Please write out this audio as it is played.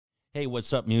Hey,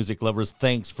 what's up, music lovers?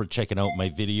 Thanks for checking out my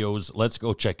videos. Let's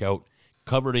go check out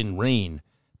Covered in Rain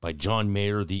by John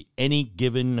Mayer, the Any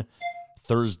Given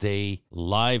Thursday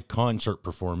live concert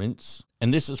performance.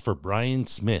 And this is for Brian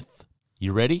Smith.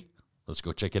 You ready? Let's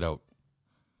go check it out.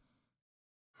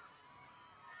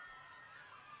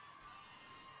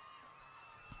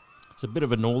 It's a bit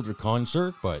of an older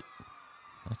concert, but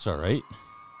that's all right.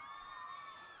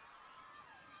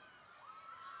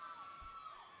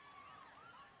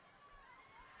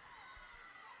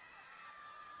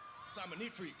 I'm a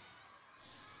neat freak.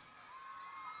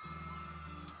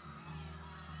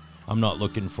 I'm not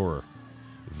looking for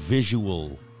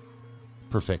visual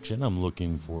perfection. I'm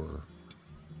looking for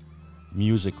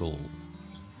musical,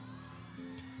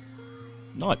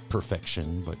 not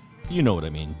perfection, but you know what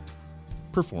I mean.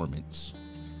 Performance.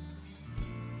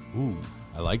 Ooh,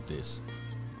 I like this.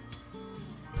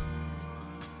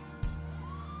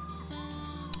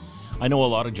 I know a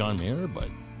lot of John Mayer, but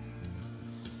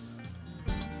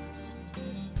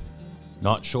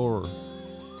not sure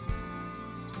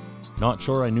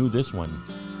I knew this one.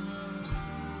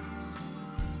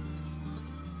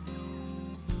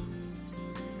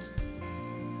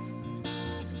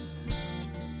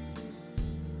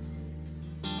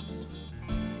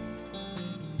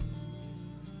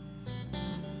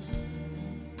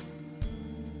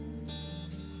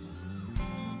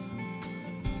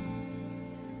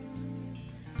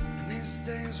 In these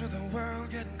days with the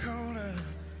world getting colder,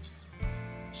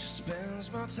 she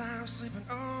spends more time sleeping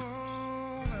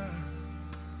over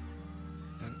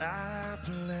than I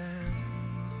planned.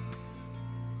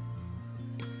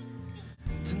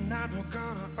 Tonight we're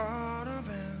gonna order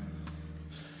in,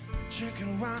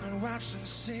 drinking wine and watching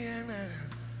CNN.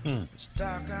 It's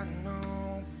dark, I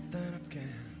know, then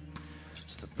again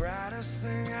it's the brightest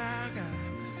thing I got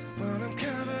when I'm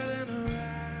covered in rain.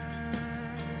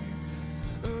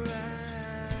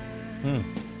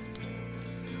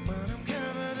 When I'm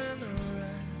covered in the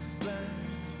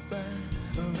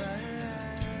rain.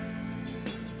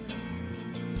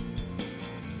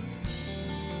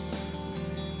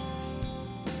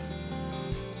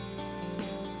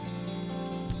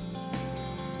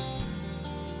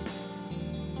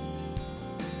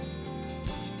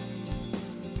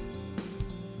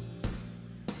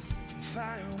 From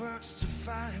fireworks to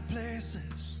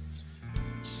fireplaces,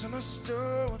 summer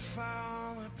stored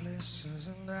fireplaces,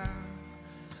 and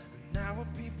now we're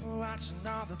people watching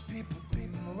all the people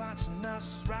watching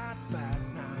us right by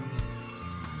now.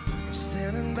 I'm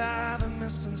standing by the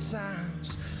missing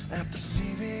signs at the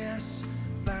CVS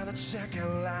by the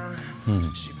checkout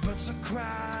line. She puts her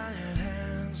quiet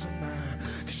hands on mine,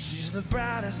 'cause she's the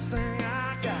brightest thing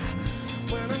I got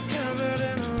when I'm covered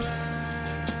in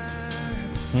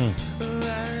rain.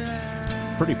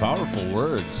 Pretty powerful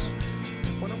words.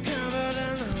 When I'm covered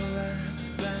in rain.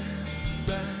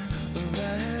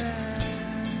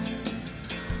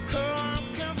 Oh,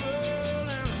 I'm covered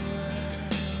in rain.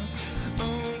 Oh,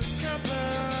 I'm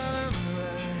covered in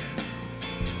rain.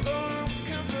 Oh, I'm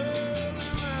covered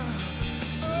in rain.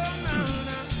 Oh, no,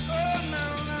 no, oh, no,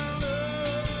 no, no.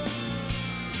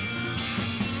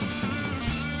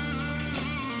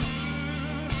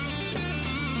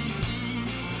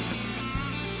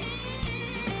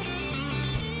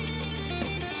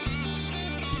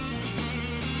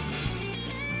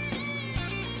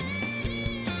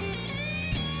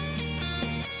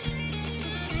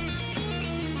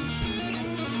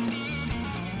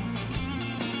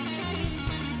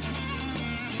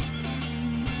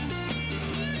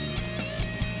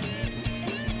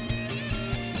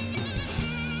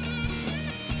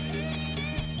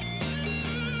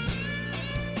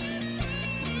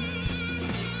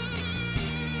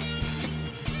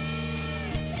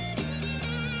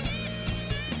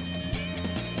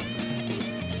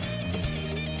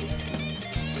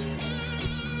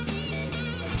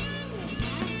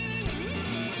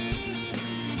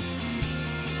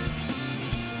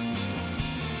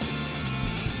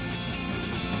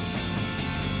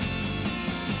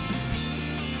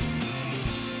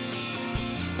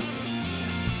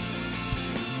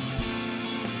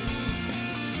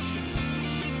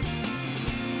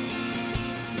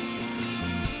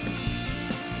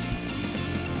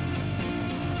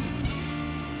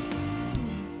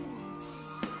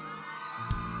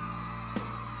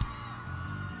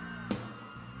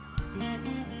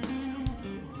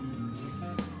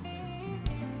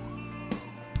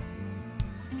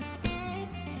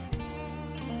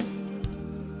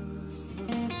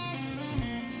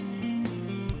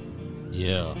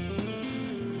 Yeah.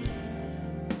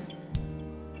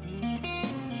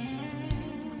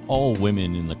 All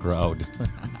women in the crowd.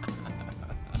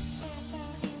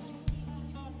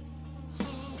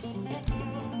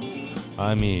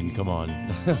 I mean, come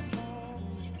on.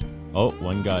 Oh,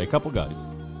 one guy, a couple guys.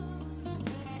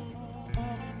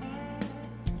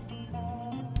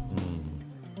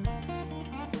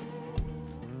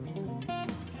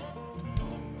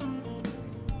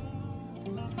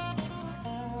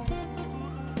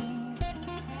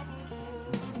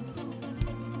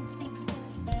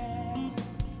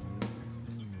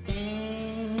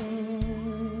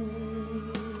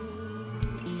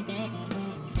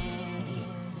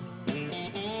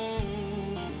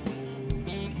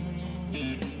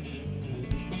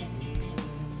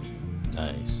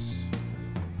 Nice.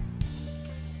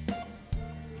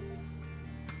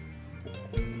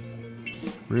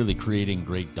 Really creating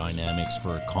great dynamics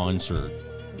for a concert.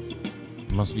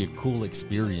 It must be a cool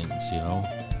experience, you know?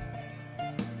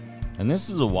 And this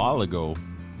is a while ago.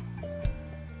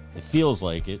 It feels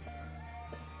like it.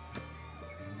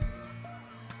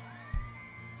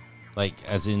 Like,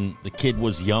 as in, the kid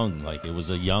was young. Like, it was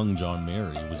a young John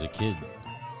Mayer. He was a kid.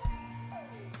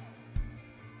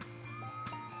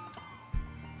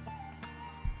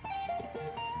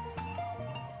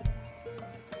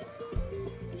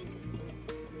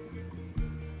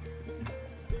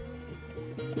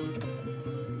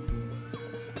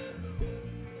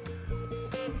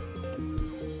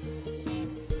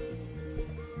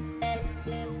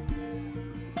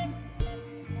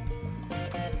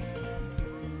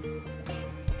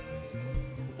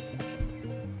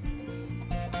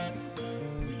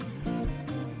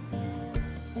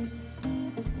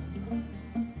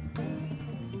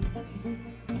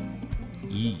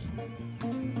 E.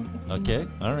 Okay,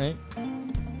 all right.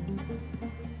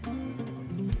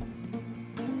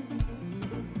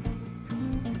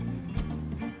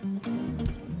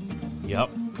 Yep.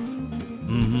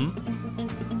 Mm-hmm.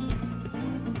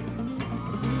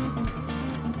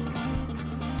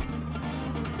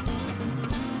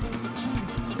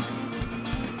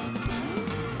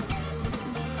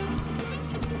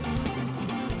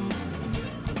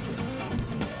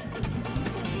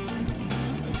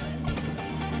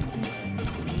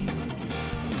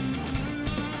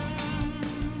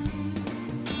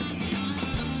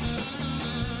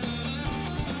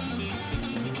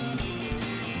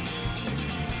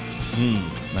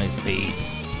 Nice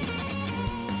bass.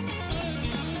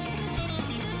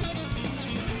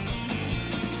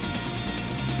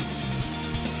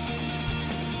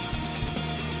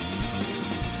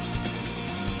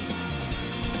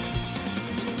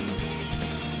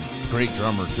 Great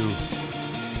drummer too.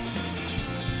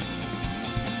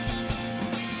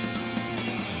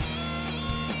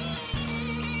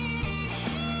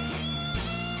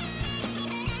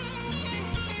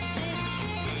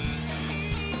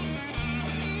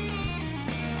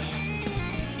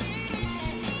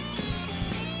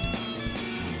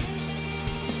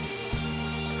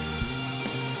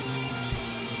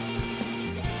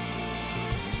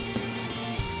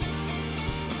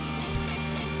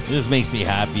 This makes me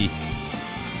happy.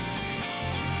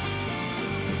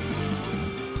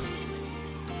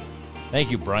 Thank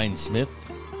you, Brian Smith.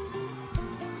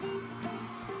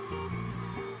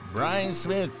 Brian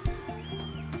Smith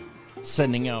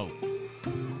sending out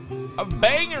a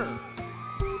banger.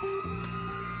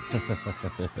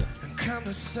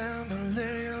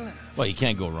 Well, you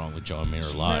can't go wrong with John Mayer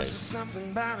live.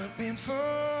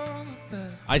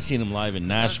 I seen him live in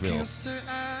Nashville.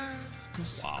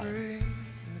 Wow.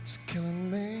 It's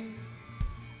killing me.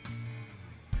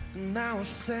 Now I'm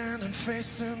standing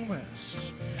facing west,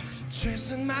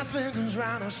 tracing my fingers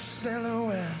round a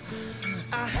silhouette.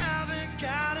 I haven't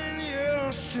gotten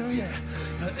used to yet,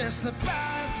 but it's the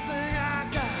best thing I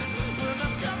got when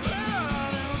I'm completely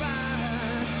right.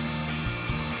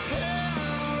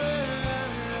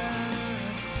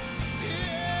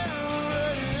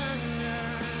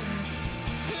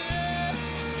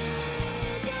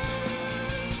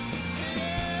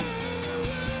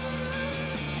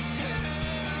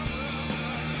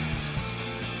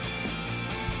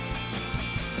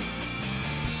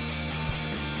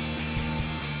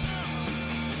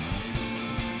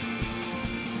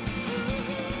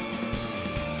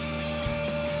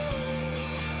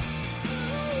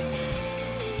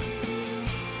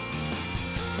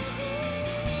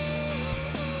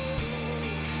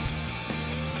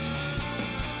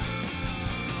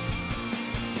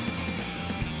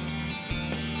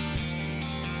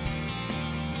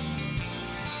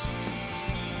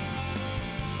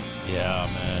 Yeah,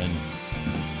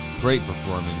 man. Great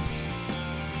performance.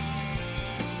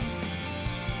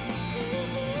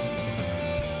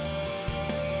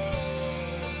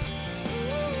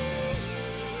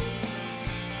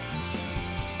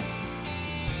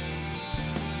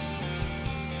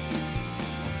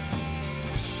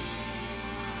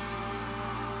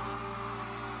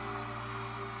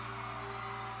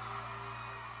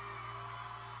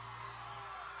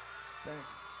 Thank you.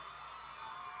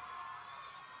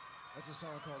 That's a song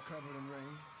called Covered in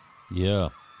Rain. Yeah.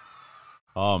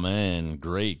 Oh man,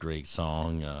 great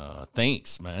song.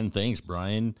 Thanks, man. Thanks,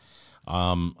 Brian.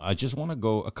 I just want to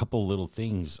go a couple little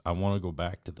things. I want to go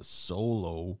back to the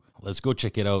solo. Let's go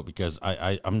check it out because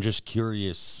I'm just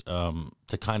curious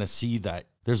to kind of see that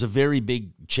there's a very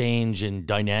big change in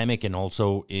dynamic and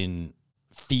also in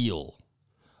feel.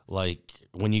 Like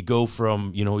when you go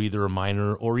from, you know, either a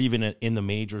minor or even in the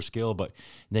major scale, but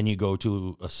then you go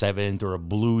to a seventh or a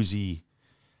bluesy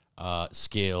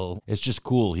scale. It's just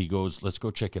cool. He goes, let's go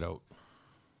check it out.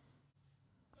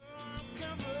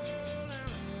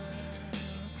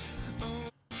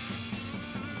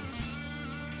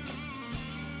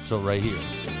 So right here.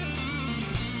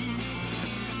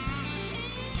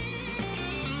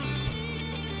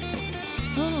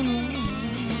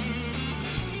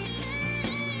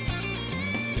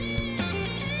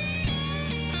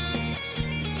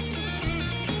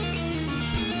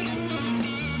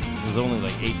 It was only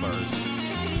like 8 bars.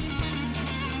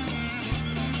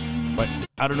 But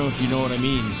I don't know if you know what I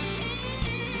mean.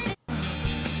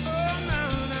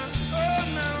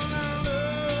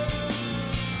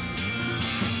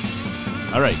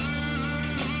 All right.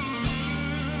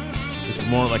 It's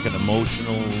more like an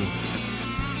emotional.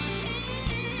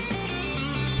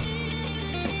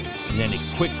 And then it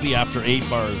quickly, after 8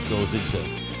 bars, goes into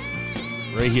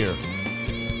right here.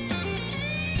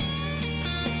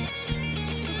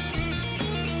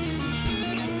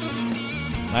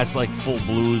 That's like full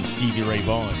blues Stevie Ray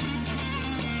Vaughan.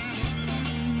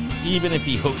 Even if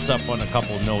he hooks up on a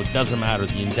couple notes, doesn't matter.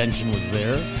 The intention was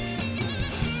there.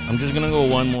 I'm just going to go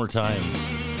one more time.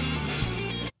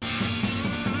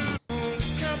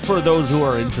 For those who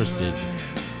are interested.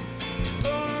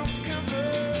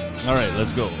 All right,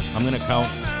 let's go. I'm going to count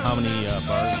how many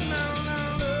bars.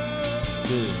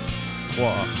 2, 3,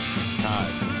 4.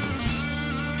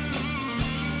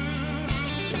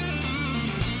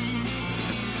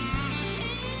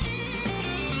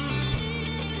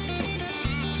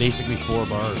 Basically 4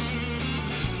 bars.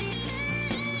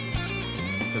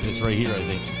 Because it's right here, I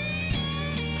think.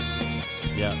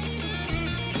 Yeah.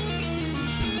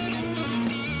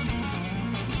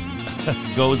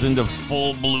 Goes into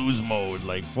full blues mode,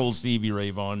 like full Stevie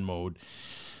Ray Vaughan mode.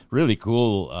 Really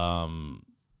cool.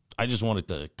 I just wanted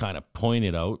to kind of point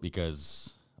it out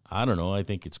because, I don't know, I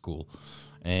think it's cool.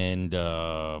 And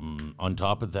on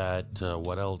top of that,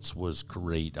 what else was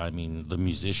great? I mean, the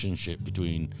musicianship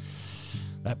between...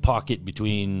 That pocket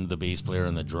between the bass player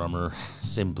and the drummer,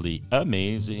 simply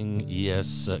amazing.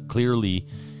 Yes, clearly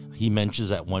he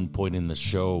mentions at one point in the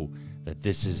show that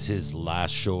this is his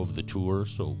last show of the tour.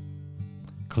 So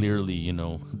clearly, you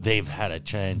know, they've had a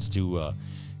chance to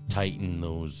tighten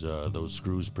those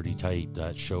screws pretty tight.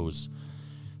 That show's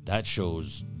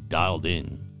dialed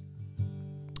in.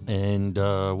 And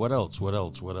what else?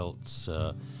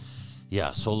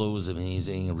 Yeah, solo was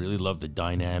amazing. I really love the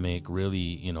dynamic. Really,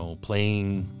 you know,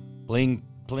 playing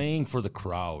for the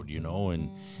crowd, you know,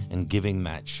 and giving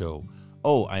that show.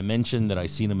 Oh, I mentioned that I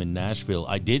seen him in Nashville.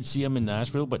 I did see him in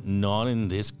Nashville, but not in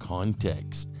this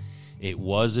context. It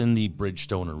was in the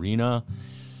Bridgestone Arena,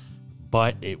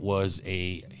 but it was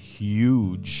a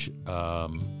huge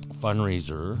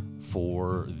fundraiser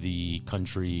for the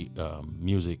Country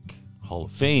Music Hall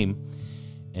of Fame.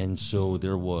 And so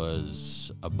there was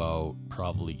about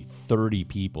probably 30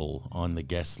 people on the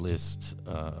guest list,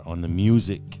 on the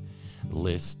music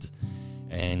list.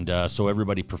 And so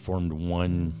everybody performed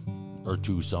 1 or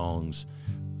 2 songs.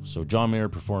 So John Mayer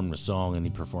performed a song, and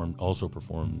he also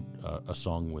performed a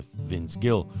song with Vince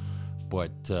Gill.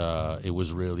 But it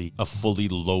was really a fully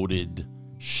loaded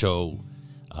show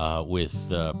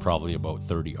with probably about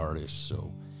 30 artists.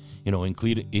 So, you know,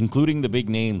 including the big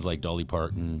names like Dolly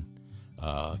Parton,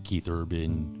 Keith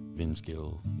Urban, Vince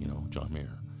Gill, you know, John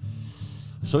Mayer.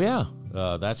 So yeah,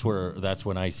 that's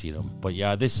when I see them. But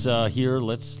yeah, this here,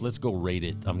 let's go rate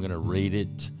it. I'm gonna rate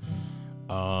it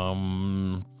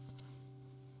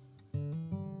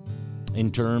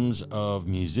in terms of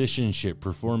musicianship,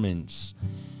 performance.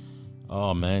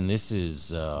 Oh man, this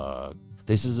is a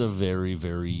very,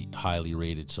 very highly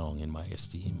rated song in my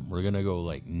esteem. We're gonna go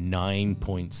like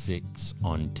 9.6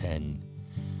 on 10.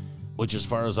 Which, as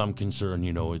far as I'm concerned,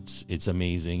 you know, it's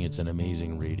amazing. It's an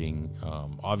amazing rating.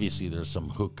 Obviously, there's some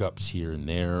hookups here and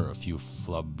there, a few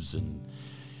flubs and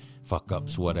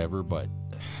fuck-ups, whatever. But,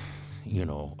 you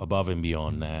know, above and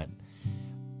beyond that,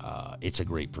 it's a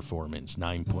great performance.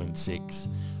 9.6.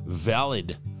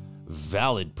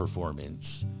 Valid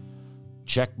performance.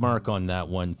 Check mark on that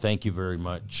one. Thank you very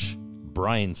much,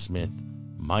 Brian Smith.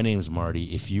 My name's Marty.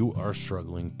 If you are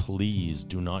struggling, please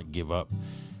do not give up.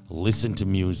 listen to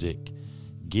music,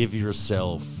 give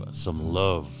yourself some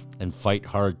love, and fight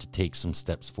hard to take some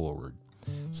steps forward.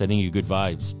 Sending you good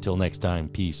vibes. Till next time,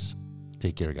 peace.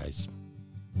 Take care, guys.